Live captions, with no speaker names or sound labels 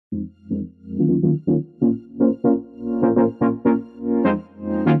Monte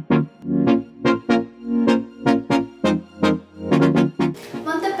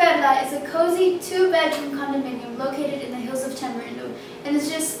Perla is a cozy 2-bedroom condominium located in the hills of Tamarindo, and it's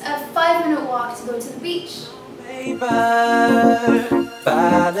just a 5-minute walk to go to the beach. The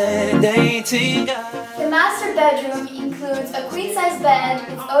master bedroom includes a queen-size bed,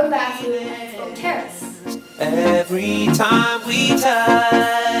 its own bathroom, and its own terrace. Every time we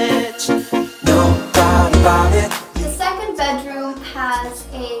touch, no doubt about it. The second bedroom has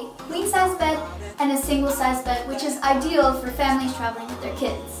a queen-size bed and a single-size bed, which is ideal for families traveling with their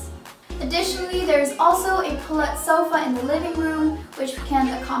kids. Additionally, there is also a pull-out sofa in the living room, which can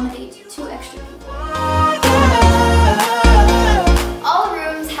accommodate 2 extra people. All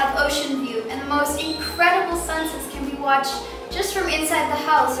rooms have ocean view, and the most incredible sunsets can be watched just from inside the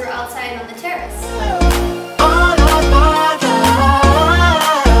house or outside on the terrace.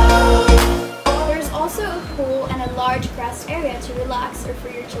 There's also a pool and a large grass area to relax or for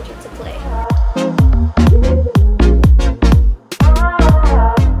your children to play.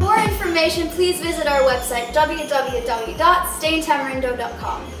 For more information, please visit our website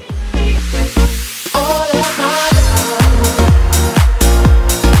www.stayintamarindo.com.